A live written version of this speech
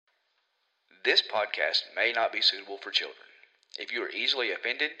This podcast may not be suitable for children. If you are easily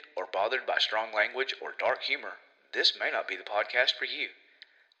offended or bothered by strong language or dark humor, this may not be the podcast for you.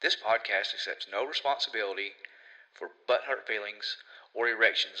 This podcast accepts no responsibility for butthurt feelings or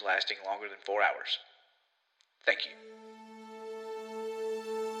erections lasting longer than 4 hours. Thank you.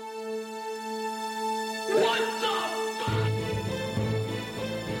 What the fuck?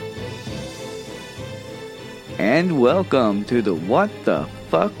 And welcome to the What the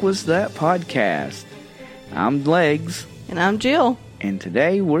Fuck Was That podcast. I'm Legs. And I'm Jill. And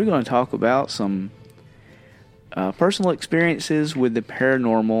today we're going to talk about some personal experiences with the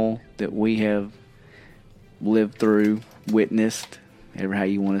paranormal that we have lived through, witnessed, however how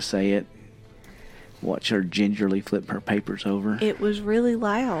you want to say it. Watch her gingerly flip her papers over. It was really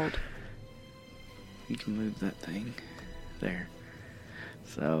loud. You can move that thing there.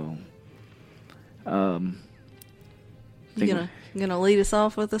 So, You gonna lead us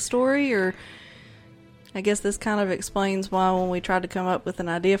off with a story, or I guess this kind of explains why when we tried to come up with an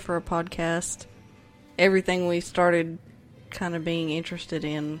idea for a podcast, everything we started kind of being interested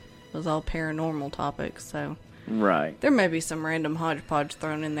in was all paranormal topics. So right. there may be some random hodgepodge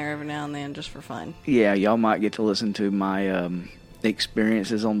thrown in there every now and then just for fun. Yeah, y'all might get to listen to my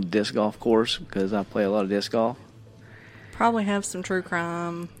experiences on the disc golf course because I play a lot of disc golf. Probably have some true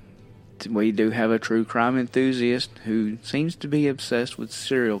crime. We do have a true crime enthusiast who seems to be obsessed with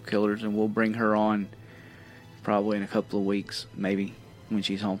serial killers, and we'll bring her on probably in a couple of weeks, maybe, when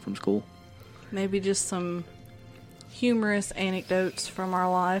she's home from school. Maybe just some humorous anecdotes from our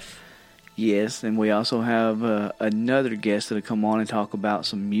life. Yes, and we also have another guest that'll come on and talk about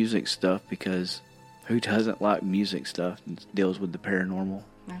some music stuff, because who doesn't like music stuff that deals with the paranormal?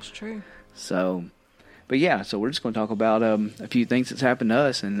 That's true. So, but yeah, so we're just going to talk about a few things that's happened to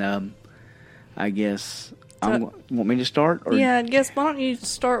us, and I guess, want me to start? Or? Yeah, I guess, why don't you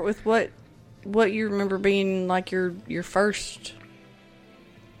start with what you remember being like your first,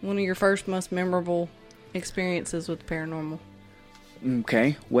 one of your first most memorable experiences with the paranormal.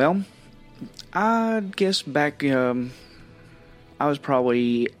 Okay, well, I guess back, I was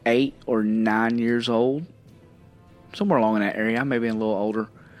probably 8 or 9 years old, somewhere along in that area. I may be a little older.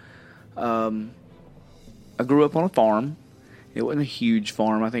 I grew up on a farm. It wasn't a huge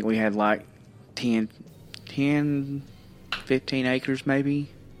farm. I think we had like 10, 15 acres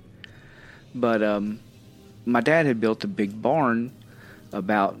maybe. But my dad had built a big barn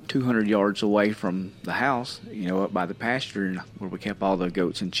about 200 yards away from the house, you know, up by the pasture where we kept all the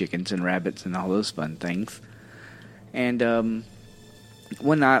goats and chickens and rabbits and all those fun things. And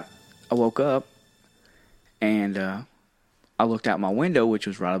one night I woke up and I looked out my window, which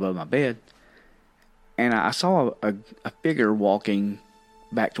was right above my bed, and I saw a figure walking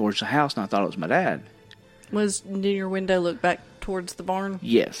back towards the house, and I thought it was my dad. Did your window look back towards the barn?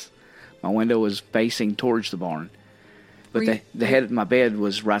 Yes. My window was facing towards the barn. But the head of my bed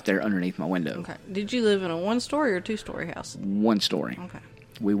was right there underneath my window. Okay. Did you live in a 1-story or 2-story house? 1 story. Okay.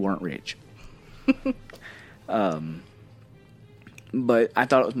 We weren't rich. But I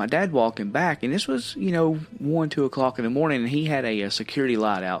thought it was my dad walking back, and this was, 1, 2 o'clock in the morning, and he had a security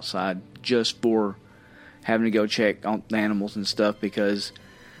light outside just for having to go check on the animals and stuff, because,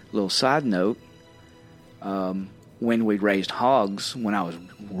 little side note, when we raised hogs when I was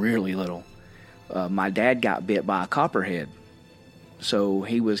really little, my dad got bit by a copperhead. So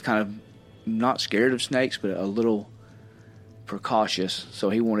he was kind of not scared of snakes, but a little precautious. So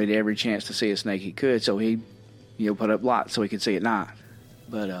he wanted every chance to see a snake he could. So he, put up lights so he could see at night.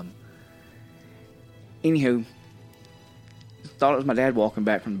 But, anywho, thought it was my dad walking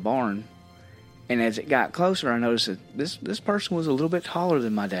back from the barn. And as it got closer, I noticed that this person was a little bit taller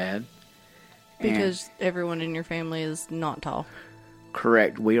than my dad. Because everyone in your family is not tall.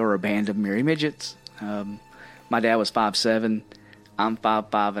 Correct. We are a band of merry midgets. My dad was 5'7". I'm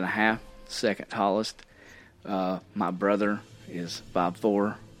 5'5.5", second tallest. My brother is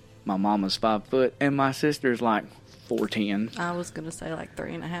 5'4". My mama's 5 foot, and my sister's like 4'10". I was gonna say like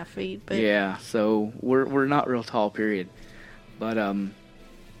 3.5 feet, but yeah. So we're not real tall, period. But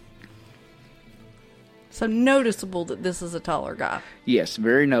so noticeable that this is a taller guy. Yes,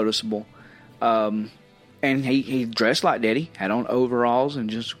 very noticeable. And he dressed like Daddy, had on overalls,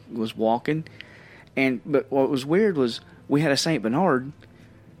 and just was walking. But what was weird was we had a Saint Bernard,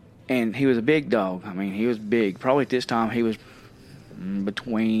 and he was a big dog. I mean, he was big. Probably at this time he was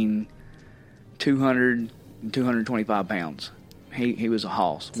between 200 and 225 pounds. He was a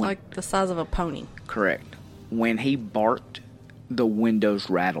hoss. It's like the size of a pony. Correct. When he barked, the windows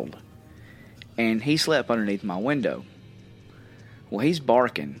rattled. And he slept underneath my window. Well, he's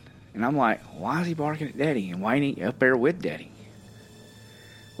barking. And I'm like, why is he barking at Daddy? And why ain't he up there with Daddy?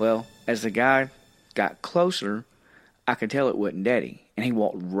 Well, as the guy got closer, I could tell it wasn't Daddy. And he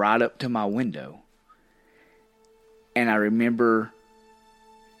walked right up to my window. And I remember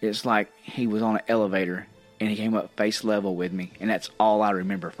it's like he was on an elevator and he came up face level with me. And that's all I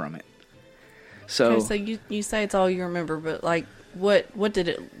remember from it. So, okay, so you say it's all you remember, but like, what did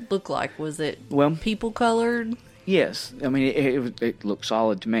it look like? Was it people colored? Yes. I mean, it looked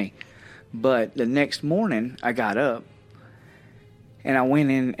solid to me. But the next morning, I got up and I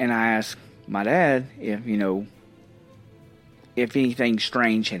went in and I asked my dad if, if anything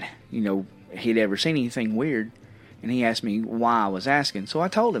strange had, he'd ever seen anything weird. And he asked me why I was asking. So I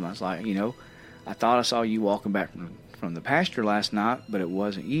told him, I was like, I thought I saw you walking back from the pasture last night, but it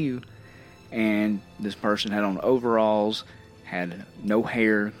wasn't you. And this person had on overalls, had no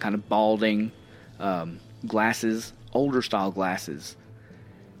hair, kind of balding, glasses, older style glasses.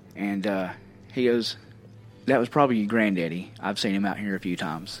 And he goes, that was probably your granddaddy. I've seen him out here a few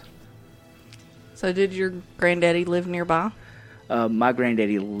times. So did your granddaddy live nearby? My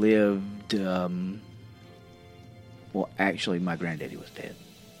granddaddy lived, actually my granddaddy was dead.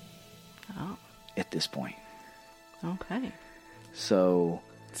 Oh. At this point. Okay. So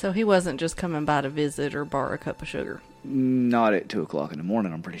he wasn't just coming by to visit or borrow a cup of sugar? Not at 2 o'clock in the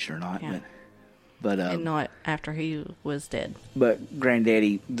morning, I'm pretty sure not. Yeah. But and not after he was dead. But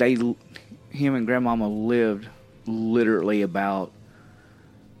Granddaddy, him and Grandmama lived literally about,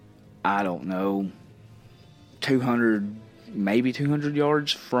 I don't know, 200, maybe 200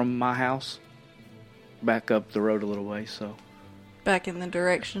 yards from my house. Back up the road a little way, so. Back in the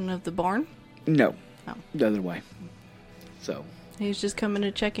direction of the barn? No. Oh. The other way. So. He was just coming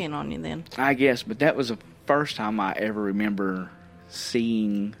to check in on you then? I guess, but that was the first time I ever remember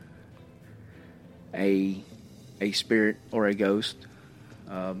seeing a spirit or a ghost.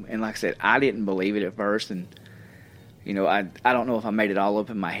 And like I said, I didn't believe it at first, and I don't know if I made it all up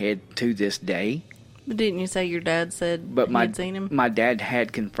in my head to this day. But didn't you say your dad said he'd seen him? My dad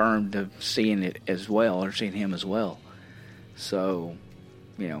had confirmed of seeing it as well, or seeing him as well. So,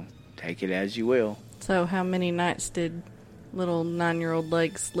 take it as you will. So how many nights did little 9-year-old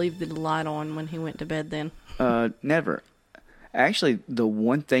Legs leave the light on when he went to bed then? Never. Actually, the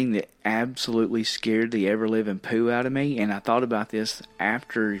one thing that absolutely scared the ever-living poo out of me, and I thought about this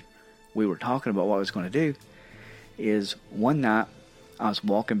after we were talking about what I was going to do, is one night I was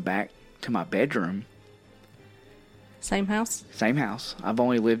walking back to my bedroom. Same house? Same house. I've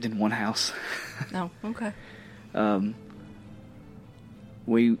only lived in one house. Oh, okay. I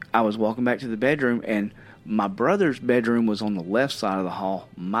was walking back to the bedroom, and my brother's bedroom was on the left side of the hall.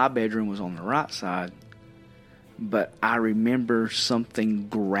 My bedroom was on the right side. But I remember something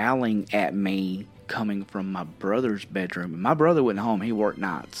growling at me coming from my brother's bedroom. My brother wasn't home. He worked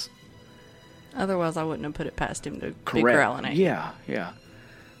nights. Otherwise, I wouldn't have put it past him to be growling at you. Yeah.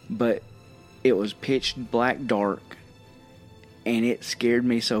 But it was pitch black dark, and it scared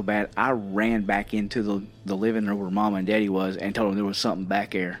me so bad. I ran back into the living room where Mama and Daddy was and told them there was something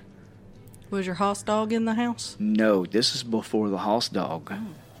back there. Was your house dog in the house? No, this is before the house dog. Oh.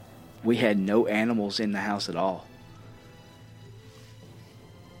 We had no animals in the house at all.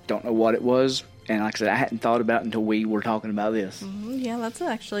 Don't know what it was, and like I said, I hadn't thought about it until we were talking about this. Yeah, that's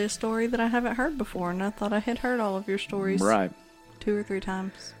actually a story that I haven't heard before, and I thought I had heard all of your stories. Right. 2 or 3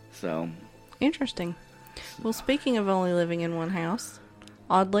 times. So. Interesting. Well, speaking of only living in one house,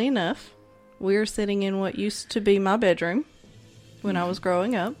 oddly enough, we're sitting in what used to be my bedroom when I was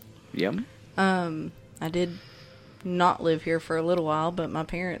growing up. Yep. I did not live here for a little while, but my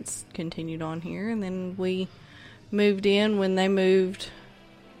parents continued on here, and then we moved in when they moved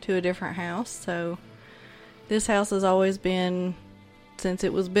to a different house. So this house has always been, since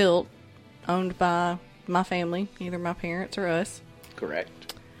it was built, owned by my family, either my parents or us.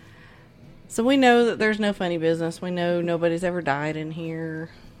 Correct. So we know that there's no funny business. We know nobody's ever died in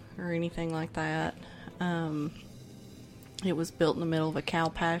here or anything like that. It was built in the middle of a cow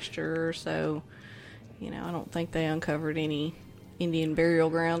pasture, so I don't think they uncovered any Indian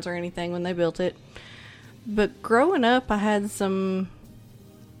burial grounds or anything when they built it. But growing up, I had some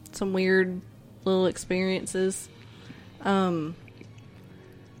weird little experiences. My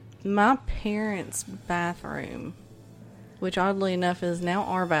parents' bathroom, which oddly enough is now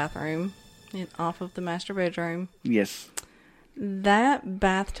our bathroom, off of the master bedroom. Yes. That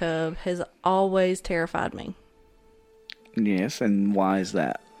bathtub has always terrified me. Yes, and why is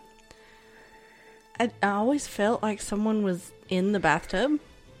that? I always felt like someone was in the bathtub.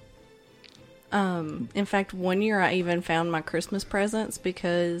 In fact, one year I even found my Christmas presents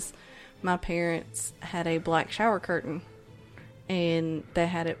because my parents had a black shower curtain and they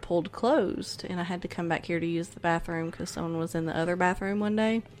had it pulled closed, and I had to come back here to use the bathroom because someone was in the other bathroom one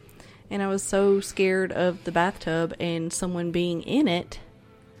day, And I was so scared of the bathtub and someone being in it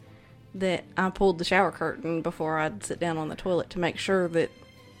that I pulled the shower curtain before I'd sit down on the toilet to make sure that,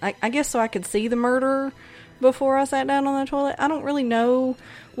 I guess so I could see the murderer before I sat down on the toilet. I don't really know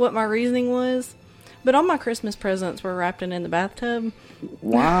what my reasoning was, but all my Christmas presents were wrapped in the bathtub.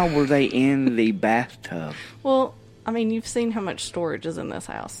 Why were they in the bathtub? Well, I mean, you've seen how much storage is in this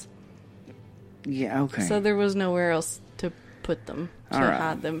house. Yeah, okay. So there was nowhere else to put them, to All right.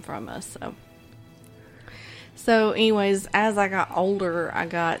 hide them from us. So anyways, as I got older, I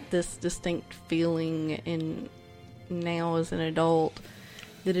got this distinct feeling, and now as an adult,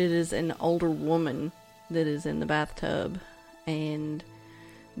 that it is an older woman that is in the bathtub, and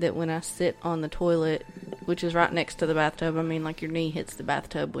that when I sit on the toilet, which is right next to the bathtub, I mean, like, your knee hits the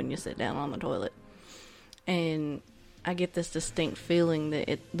bathtub when you sit down on the toilet, and I get this distinct feeling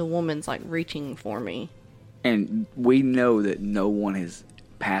that the woman's, like, reaching for me. And we know that no one has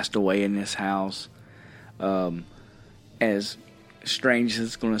passed away in this house. As strange as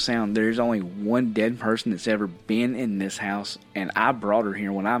it's going to sound, there's only one dead person that's ever been in this house, and I brought her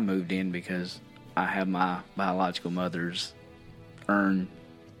here when I moved in because I have my biological mother's urn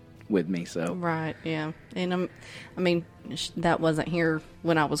with me. So Right, yeah. And that wasn't here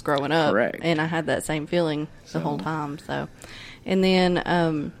when I was growing up. Correct. And I had that same feeling the whole time. So, and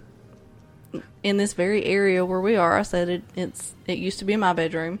then in this very area where we are, I said it used to be my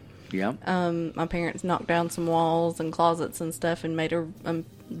bedroom. yeah, My parents knocked down some walls and closets and stuff and made a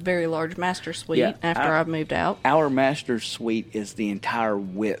very large master suite Yeah, after I moved out. our master suite is the entire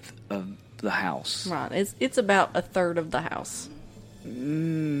width of the house. Right, it's about a third of the house.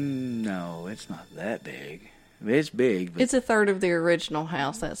 No, it's not that big. It's big, but It's a third of the original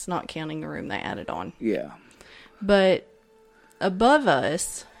house. That's not counting the room they added on. yeah. But above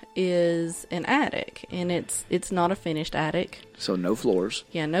us is an attic, and it's not a finished attic. So no floors,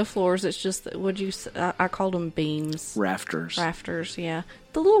 Yeah, no floors. It's just I called them beams, rafters rafters. Yeah,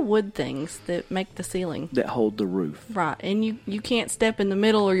 the little wood things that make the ceiling. that hold the roof. Right, and you can't step in the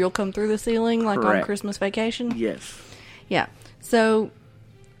middle or you'll come through the ceiling like on Correct. Christmas Vacation. Yes. Yeah. So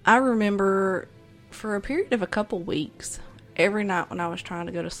I remember for a period of a couple weeks, every night when I was trying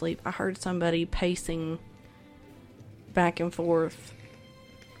to go to sleep, I heard somebody pacing back and forth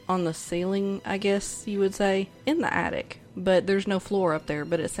on the ceiling, I guess you would say, in the attic. But there's no floor up there,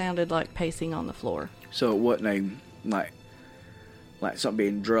 but it sounded like pacing on the floor. So it wasn't like something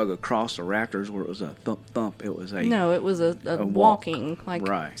being drug across the rafters where it was a thump thump. It was a No, it was a walk. walking, like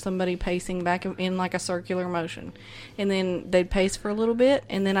Right. somebody pacing back in like a circular motion. And then they'd pace for a little bit,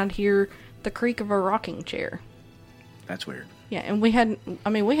 and then I'd hear the creak of a rocking chair. That's weird. Yeah, and we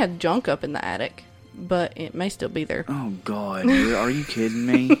had junk up in the attic, but it may still be there. Oh God, are you kidding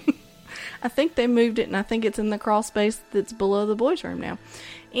me? I think they moved it, and I think it's in the crawl space that's below the boys' room now.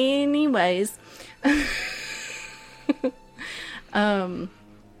 Anyways,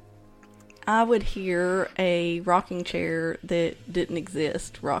 I would hear a rocking chair that didn't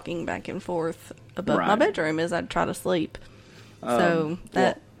exist rocking back and forth above my Right. bedroom as I'd try to sleep. So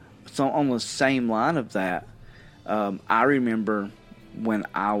So on the same line of that, I remember when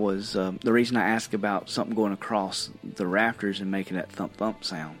I was the reason I asked about something going across the rafters and making that thump thump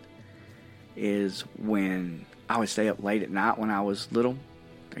sound is when I would stay up late at night when I was little,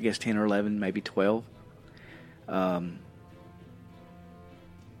 I guess 10 or 11, maybe 12. I'm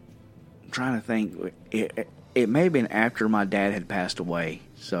trying to think. It may have been after my dad had passed away.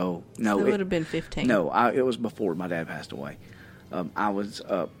 So no, it would have been 15. No, it was before my dad passed away. I was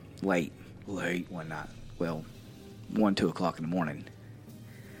up late one night. Well, 1, 2 o'clock in the morning.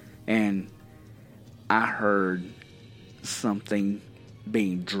 And I heard something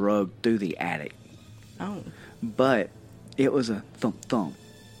being drugged through the attic. Oh. But it was a thump thump.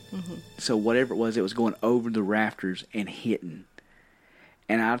 Mm-hmm. So whatever it was going over the rafters and hitting.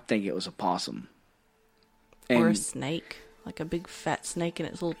 And I think it was a possum. Or a And- snake. Like a big fat snake, and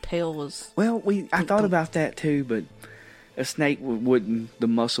its little tail was... Well, I thought about that too, but a snake wouldn't, the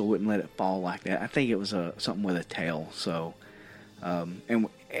muscle wouldn't let it fall like that. I think it was something with a tail. So, when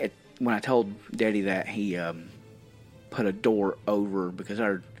I told Daddy that, he put a door over because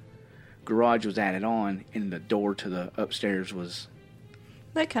our garage was added on, and the door to the upstairs was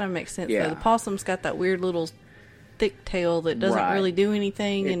That kind of makes sense, Yeah. though. The possum's got that weird little thick tail that doesn't Right. really do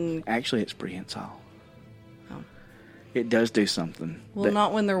anything, and... Actually, it's prehensile. Oh. It does do something. Well,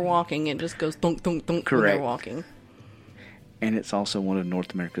 not when they're walking. It just goes thunk, thunk, thunk when Correct. they're walking. And it's also one of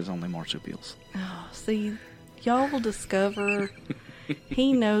North America's only marsupials. Oh, see, y'all will discover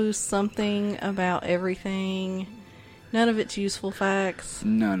he knows something about everything. None of it's useful facts.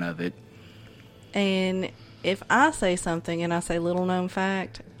 None of it. And if I say something and I say little known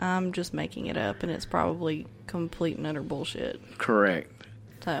fact, I'm just making it up, and it's probably complete and utter bullshit. Correct.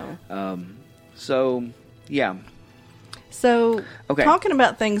 So, Yeah. So, Okay. talking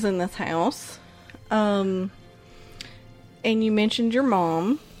about things in this house, and you mentioned your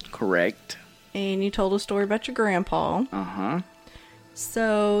mom, Correct. and you told a story about your grandpa. Uh-huh.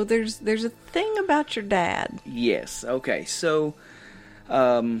 So, there's a thing about your dad. Yes. Okay. So,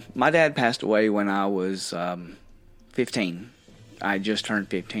 my dad passed away when I was 15. I just turned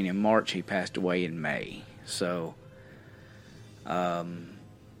 15 in March. He passed away in May. So,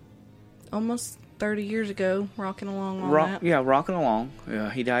 Almost 30 years ago, rocking along on that. Yeah, rocking along.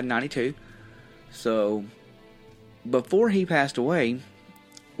 He died in 92. So, before he passed away,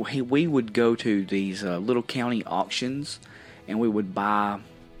 we would go to these little county auctions, and we would buy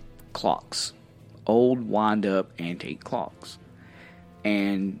clocks. Old, wind-up, antique clocks.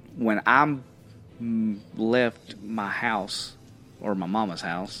 And when I left my house, or my mama's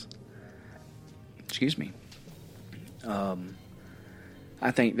house,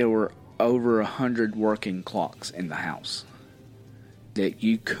 I think there were over 100 working clocks in the house that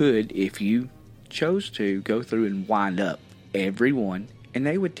you could, if you chose to, go through and wind up every one, and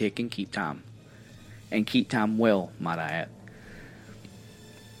they would tick and keep time. And keep time well, might I add.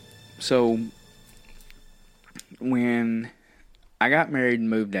 So, when I got married and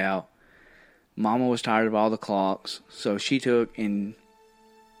moved out, Mama was tired of all the clocks, so she took and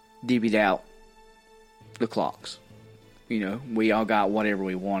divvied out the clocks. You know, we all got whatever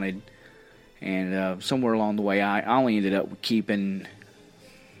we wanted. And somewhere along the way, I only ended up keeping...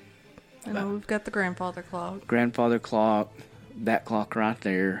 I know we've got the grandfather clock. Grandfather clock, that clock right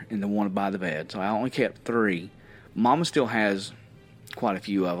there, and the one by the bed. So I only kept 3. Mama still has quite a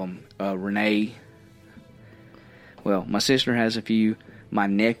few of them. Renee... Well, my sister has a few. My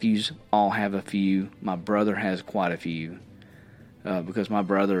nephews all have a few. My brother has quite a few. Because my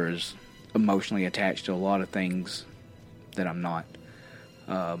brother is emotionally attached to a lot of things that I'm not.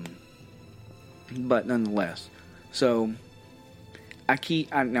 But nonetheless. So,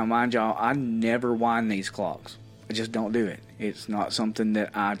 now mind y'all, I never wind these clocks. I just don't do it. It's not something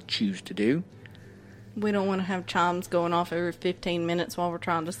that I choose to do. We don't want to have chimes going off every 15 minutes while we're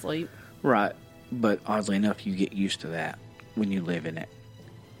trying to sleep. Right. But oddly enough, you get used to that when you live in it.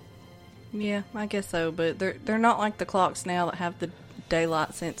 Yeah, I guess so. But they're not like the clocks now that have the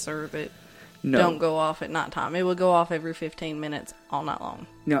daylight sensor that don't go off at nighttime. It would go off every 15 minutes all night long.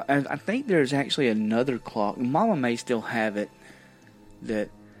 No, I think there's actually another clock. Mama may still have it. That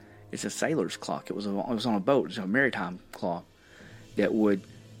it's a sailor's clock. It was on a boat. It's a maritime clock that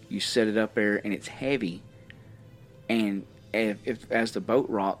you set it up there, and it's heavy. And as the boat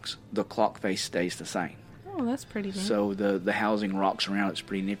rocks, the clock face stays the same. Oh, that's pretty neat. So the housing rocks around. It's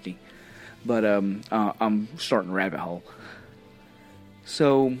pretty nifty. But I'm starting a rabbit hole.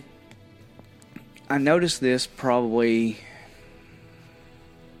 So I noticed this probably,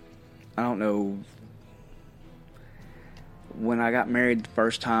 I don't know, when I got married the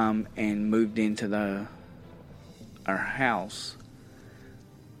first time and moved into our house.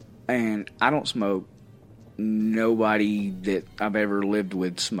 And I don't smoke. Nobody that I've ever lived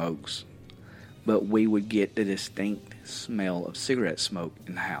with smokes. But we would get the distinct smell of cigarette smoke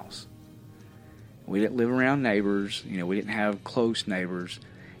in the house. We didn't live around neighbors. You know, we didn't have close neighbors.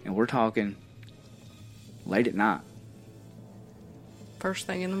 And we're talking late at night. First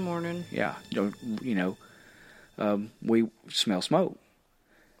thing in the morning. Yeah. We smell smoke.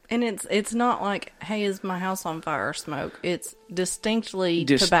 And it's not like, hey, is my house on fire, smoke. It's distinctly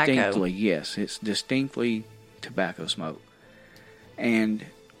tobacco. Distinctly, yes. It's distinctly tobacco smoke. And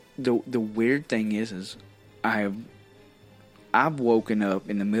the weird thing is I've woken up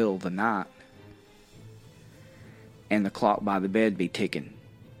in the middle of the night and the clock by the bed be ticking.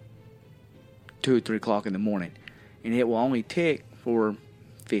 2 or 3 o'clock in the morning. And it will only tick for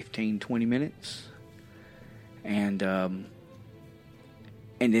 15, 20 minutes. And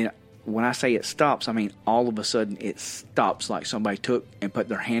then when I say it stops, I mean all of a sudden it stops, like somebody took and put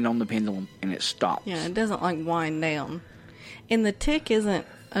their hand on the pendulum and it stops. Yeah, it doesn't like wind down. And the tick isn't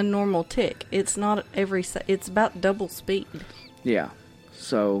a normal tick. It's not it's about double speed. Yeah.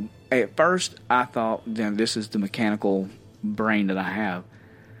 So at first I thought, then this is the mechanical brain that I have.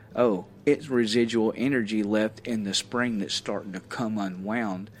 Oh, it's residual energy left in the spring that's starting to come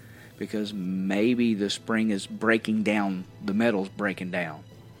unwound because maybe the spring is breaking down, the metal's breaking down.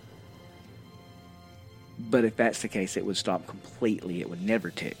 But if that's the case, it would stop completely. It would never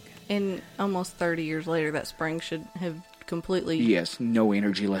tick. And almost 30 years later, that spring should have completely... Yes, no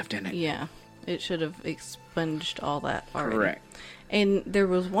energy left in it. Yeah, it should have expunged all that already. Correct. And there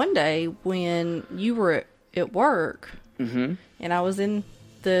was one day when you were at work, Mm-hmm. and I was in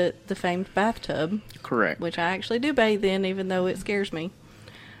the famed bathtub, Correct. which I actually do bathe in, even though it scares me.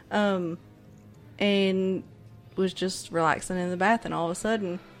 And was just relaxing in the bath, and all of a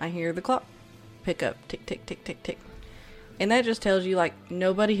sudden, I hear the clock pick up, tick, tick, tick, tick, tick. And that just tells you, like,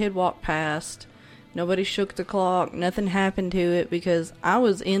 nobody had walked past, nobody shook the clock, nothing happened to it, because I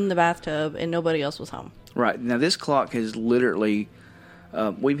was in the bathtub and nobody else was home. Right. Now, this clock has literally,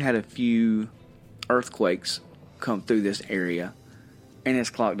 we've had a few earthquakes come through this area, and this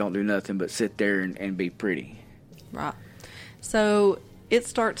clock don't do nothing but sit there and be pretty. Right. So it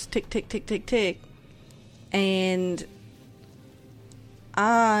starts tick, tick, tick, tick, tick, and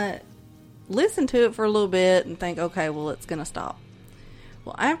I listen to it for a little bit and think, okay, well, it's going to stop.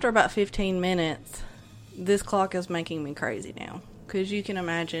 Well, after about 15 minutes, this clock is making me crazy now, because you can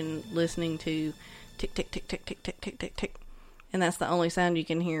imagine listening to tick, tick, tick, tick, tick, tick, tick, tick, tick, and that's the only sound you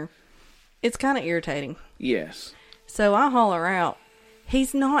can hear. It's kind of irritating. Yes. So I holler out,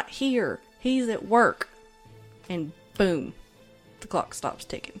 he's not here. He's at work. And boom, the clock stops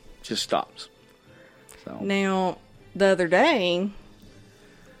ticking. Just stops. So. Now, the other day,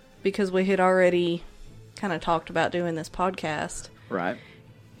 because we had already kind of talked about doing this podcast, Right.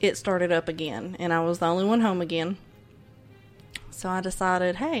 it started up again, and I was the only one home again. So I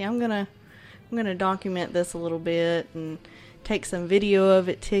decided, hey, I'm gonna document this a little bit and take some video of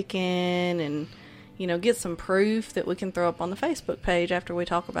it ticking, and get some proof that we can throw up on the Facebook page after we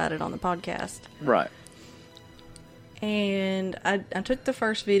talk about it on the podcast. Right. And I took the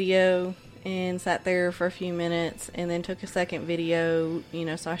first video and sat there for a few minutes, and then took a second video,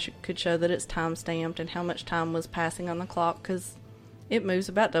 so I could show that it's time stamped and how much time was passing on the clock, because it moves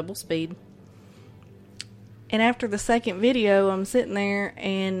about double speed. And after the second video, I'm sitting there,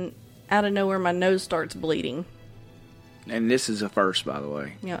 and out of nowhere, my nose starts bleeding. And this is a first, by the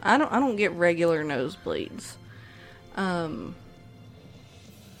way. I don't get regular nosebleeds.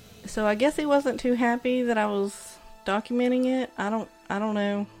 So I guess he wasn't too happy that I was documenting it. I don't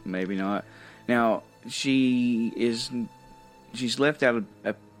know. Maybe not. Now, she's left out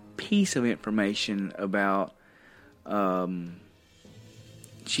a piece of information about,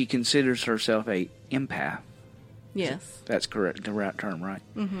 she considers herself a empath. Yes. That's correct, the right term, right?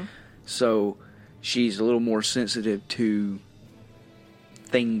 Mm-hmm. So she's a little more sensitive to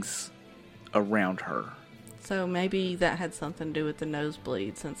things around her. So maybe that had something to do with the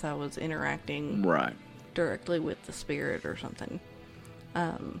nosebleed, since I was interacting Right. directly with the spirit or something.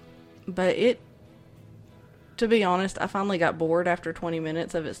 But to be honest, I finally got bored after 20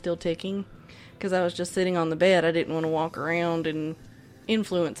 minutes of it still ticking, because I was just sitting on the bed. I didn't want to walk around and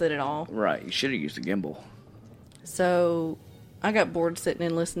influence it at all. Right. You should have used a gimbal. So I got bored sitting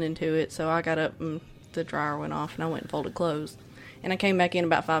and listening to it, so I got up and the dryer went off and I went and folded clothes. And I came back in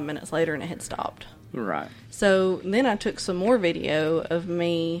about 5 minutes later and it had stopped. Right. So then I took some more video of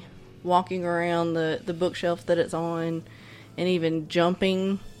me walking around the bookshelf that it's on, and even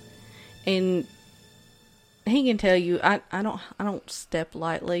jumping. And he can tell you, I don't step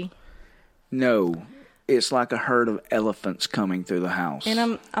lightly. No. It's like a herd of elephants coming through the house.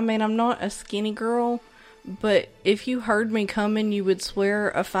 And I'm not a skinny girl, but if you heard me coming, you would swear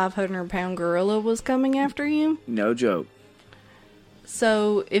a 500-pound gorilla was coming after you. No joke.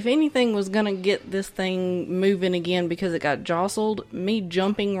 So if anything was going to get this thing moving again because it got jostled, me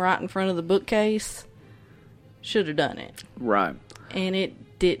jumping right in front of the bookcase should have done it. Right. And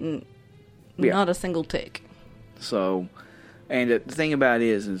it didn't. Yeah. Not a single tick. So, and the thing about it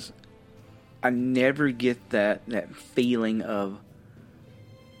is I never get that feeling of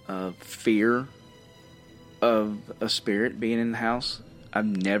fear of a spirit being in the house. I've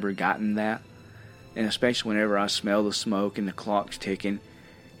never gotten that. And especially whenever I smell the smoke and the clock's ticking,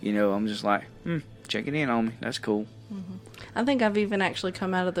 I'm just like, check it in on me. That's cool. Mm-hmm. I think I've even actually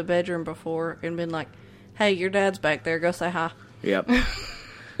come out of the bedroom before and been like, hey, your dad's back there. Go say hi. Yep.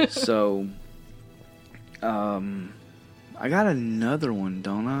 So, I got another one,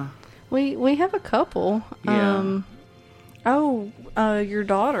 don't I? We have a couple. Yeah. Your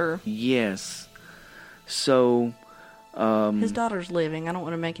daughter. Yes. So, his daughter's living. I don't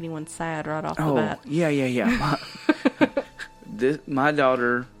want to make anyone sad right off the bat. Yeah. My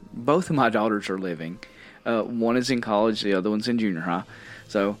daughter, both of my daughters are living. One is in college, the other one's in junior high.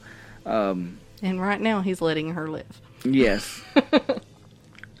 So, and right now he's letting her live. Yes.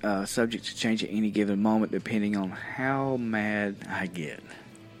 Subject to change at any given moment depending on how mad I get.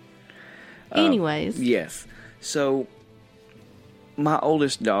 Anyways. Yes. So, my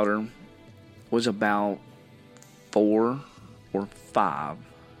oldest daughter was about 4 or 5,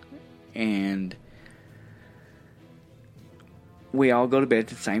 and we all go to bed at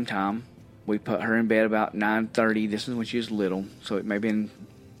the same time, we put her in bed about 9:30. This is when she was little, so it may have been,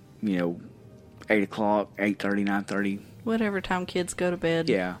 8 o'clock, 8:30, 9:30. Whatever time kids go to bed.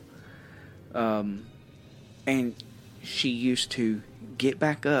 Yeah. And she used to get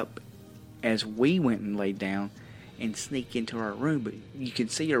back up as we went and laid down and sneak into our room, but you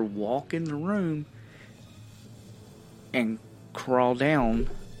could see her walk in the room and crawl down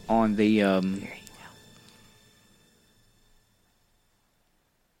on the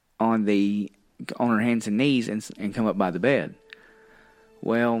on her hands and knees and come up by the bed.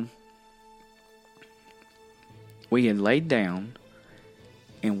 Well, we had laid down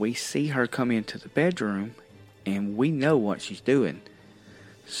and we see her come into the bedroom and we know what she's doing.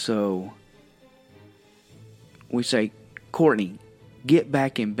 So we say, Courtney, get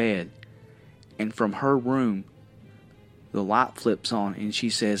back in bed. And from her room, the light flips on and she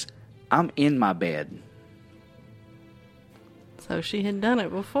says, I'm in my bed. So she had done it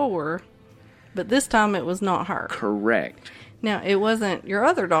before, but this time it was not her. Correct. Now, it wasn't your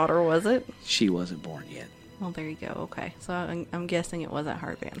other daughter, was it? She wasn't born yet. Well, there you go. Okay. So I'm guessing it wasn't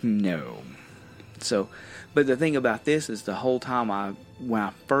her then. No. So, but the thing about this is the whole time when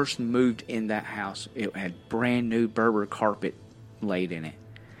I first moved in that house, it had brand new Berber carpet laid in it.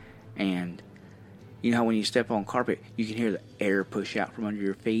 And you know how when you step on carpet, you can hear the air push out from under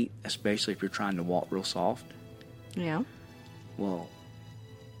your feet, especially if you're trying to walk real soft? Yeah. Well,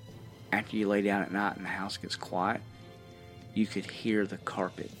 after you lay down at night and the house gets quiet, you could hear the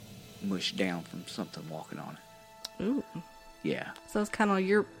carpet mush down from something walking on it. Ooh. Yeah. So it's kind of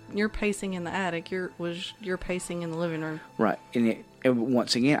you're pacing in the attic. You're pacing in the living room. Right. And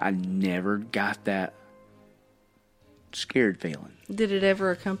once again, I never got that scared feeling. Did it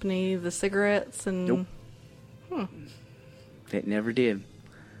ever accompany the cigarettes? And Nope. It never did.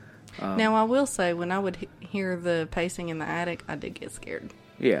 Now, I will say, when I would hear the pacing in the attic, I did get scared.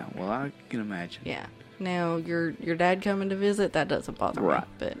 Yeah, well, I can imagine. Yeah. Now, your dad coming to visit, that doesn't bother Right.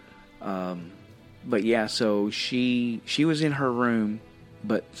 me. But yeah, so she was in her room,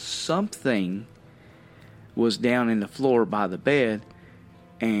 but something was down in the floor by the bed,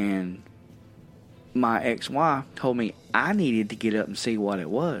 and my ex-wife told me I needed to get up and see what it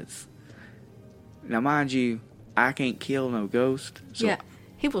was. Now, mind you, I can't kill no ghost. So, yeah.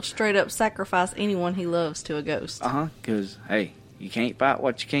 He will straight up sacrifice anyone he loves to a ghost. Because, hey, you can't fight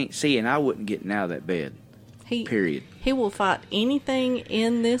what you can't see, and I wouldn't get out of that bed. Period. He will fight anything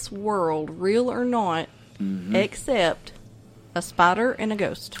in this world, real or not, except a spider and a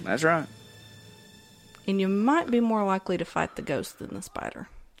ghost. That's right. And you might be more likely to fight the ghost than the spider.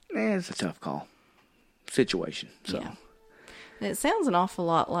 It's a tough call. Situation. So. Yeah. And it sounds an awful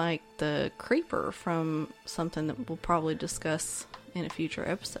lot like the creeper from something that we'll probably discuss in a future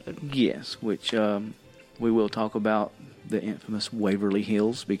episode. Yes, which we will talk about the infamous Waverly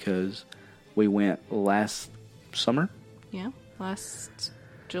Hills because we went last summer. Yeah, last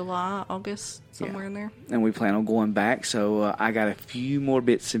July, August, somewhere in there. And we plan on going back, so I got a few more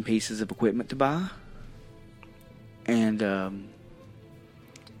bits and pieces of equipment to buy. And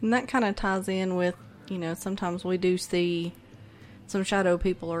that kind of ties in with, sometimes we do see some shadow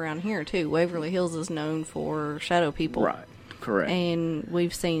people around here too. Waverly Hills is known for shadow people. Right, correct. And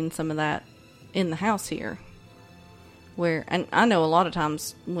we've seen some of that in the house here. And I know a lot of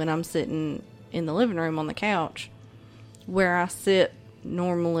times when I'm sitting in the living room on the couch, where I sit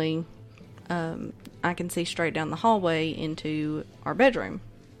normally, I can see straight down the hallway into our bedroom.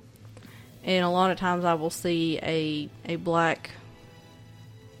 And a lot of times I will see a black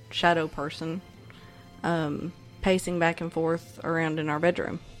shadow person pacing back and forth around in our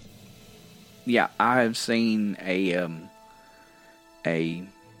bedroom. Yeah, I have seen a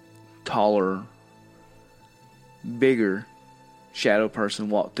taller, bigger shadow person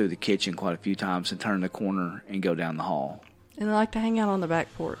walk through the kitchen quite a few times and turn the corner and go down the hall. And they like to hang out on the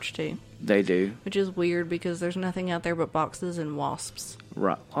back porch too. They do. Which is weird because there's nothing out there but boxes and wasps.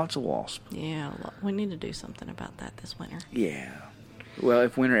 Right, lots of wasps. Yeah, we need to do something about that this winter. Yeah. Well,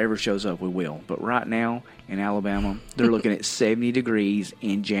 if winter ever shows up, we will. But right now, in Alabama, they're looking at 70 degrees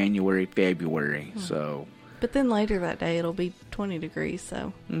in January, February. So. But then later that day, it'll be 20 degrees,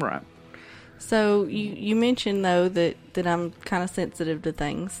 so. Right. So, you mentioned, though, that I'm kind of sensitive to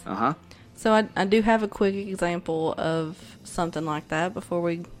things. Uh-huh. So, I do have a quick example of something like that before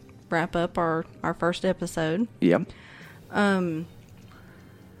we wrap up our first episode. Yep. I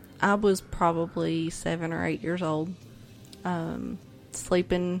was probably 7 or 8 years old.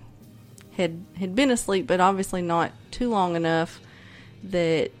 Sleeping, had been asleep, but obviously not too long enough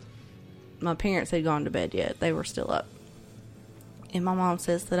that my parents had gone to bed yet. They were still up. And my mom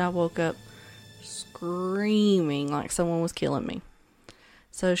says that I woke up screaming like someone was killing me.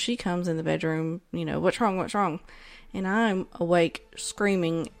 So she comes in the bedroom, what's wrong? And I'm awake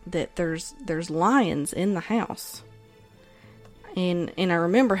screaming that there's lions in the house. And I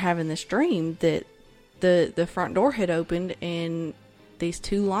remember having this dream that the front door had opened and these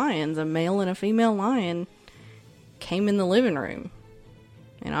two lions, a male and a female lion, came in the living room.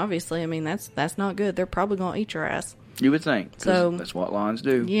 And obviously, that's not good. They're probably going to eat your ass. You would think. So that's what lions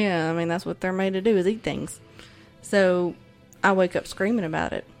do. Yeah, that's what they're made to do, is eat things. So I wake up screaming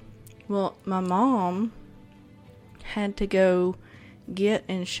about it. Well, my mom had to go get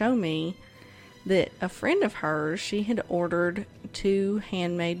and show me that a friend of hers, she had ordered 2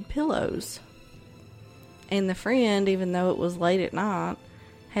 handmade pillows. And the friend, even though it was late at night,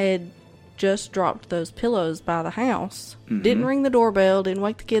 had just dropped those pillows by the house. Mm-hmm. Didn't ring the doorbell, didn't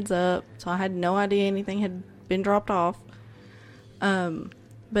wake the kids up, so I had no idea anything had been dropped off.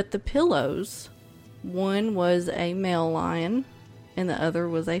 But the pillows, one was a male lion and the other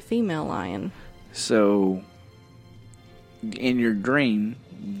was a female lion. So, in your dream,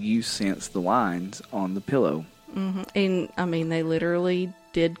 you sensed the lines on the pillow. Mm-hmm. And, they literally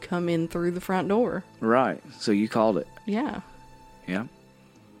did come in through the front door. Right. So you called it. Yeah. Yeah.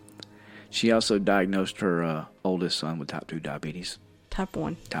 She also diagnosed her oldest son with type 2 diabetes. Type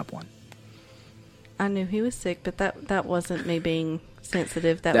 1. Type 1. I knew he was sick, but that wasn't me being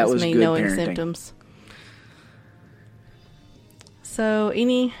sensitive. That was me knowing parenting. Symptoms. So,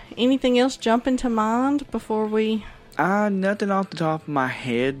 anything else jump into mind before we... Nothing off the top of my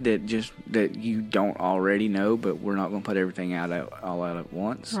head that you don't already know, but we're not going to put everything all out at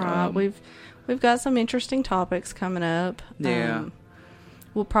once. Right. We've got some interesting topics coming up. Yeah.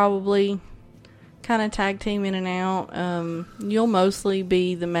 We'll probably kind of tag team in and out. You'll mostly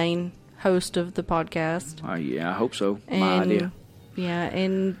be the main host of the podcast. Yeah, I hope so. My idea. Yeah,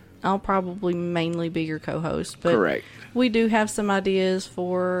 and I'll probably mainly be your co-host. But correct. We do have some ideas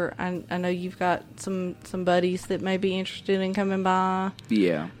for... I know you've got some buddies that may be interested in coming by.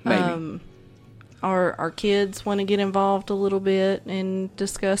 Yeah, maybe. Our kids want to get involved a little bit and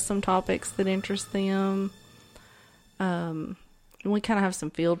discuss some topics that interest them. We kind of have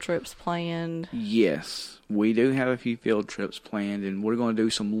some field trips planned. Yes, we do have a few field trips planned, and we're going to do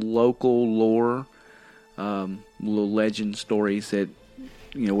some local lore, little legend stories that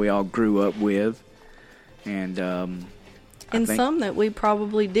we all grew up with, and some that we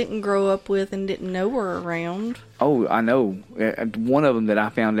probably didn't grow up with and didn't know were around. Oh, I know. One of them that I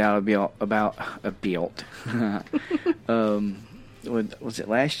found out about was it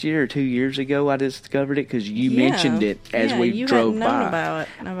last year or 2 years ago I discovered it because you mentioned it as we drove by. Known about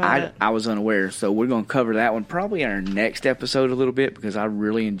it. I was unaware, so we're going to cover that one probably in our next episode a little bit because I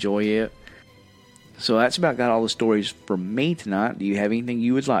really enjoy it. So that's about got all the stories from me tonight. Do you have anything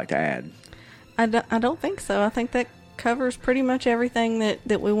you would like to add? I don't think so. I think that covers pretty much everything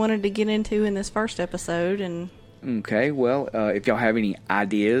that we wanted to get into in this first episode. And okay, well, if y'all have any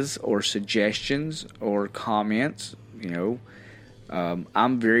ideas or suggestions or comments,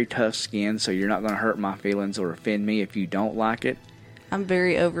 I'm very tough-skinned, so you're not going to hurt my feelings or offend me if you don't like it. I'm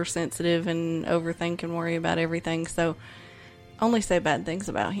very oversensitive and overthink and worry about everything, so only say bad things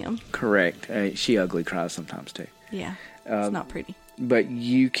about him. Correct. She ugly cries sometimes, too. Yeah, it's not pretty. But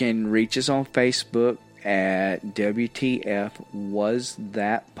you can reach us on Facebook at WTF Was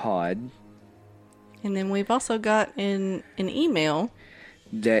That Pod. And then we've also got an email.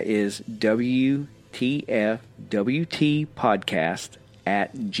 That is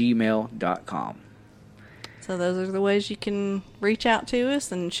WTFWTpodcast@gmail.com. So those are the ways you can reach out to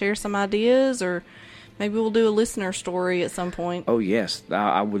us and share some ideas, or maybe we'll do a listener story at some point. Oh, yes.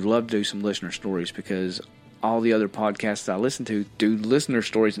 I would love to do some listener stories because all the other podcasts I listen to do listener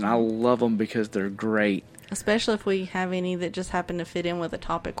stories, and I love them because they're great. Especially if we have any that just happen to fit in with the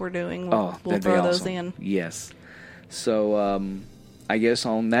topic we're doing. We'll throw those in. Yes. So, I guess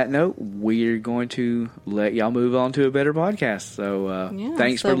on that note, we're going to let y'all move on to a better podcast. So,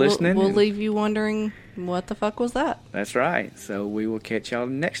 thanks for listening. We'll leave you wondering, what the fuck was that? That's right. So, we will catch y'all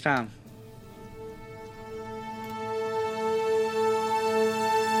next time.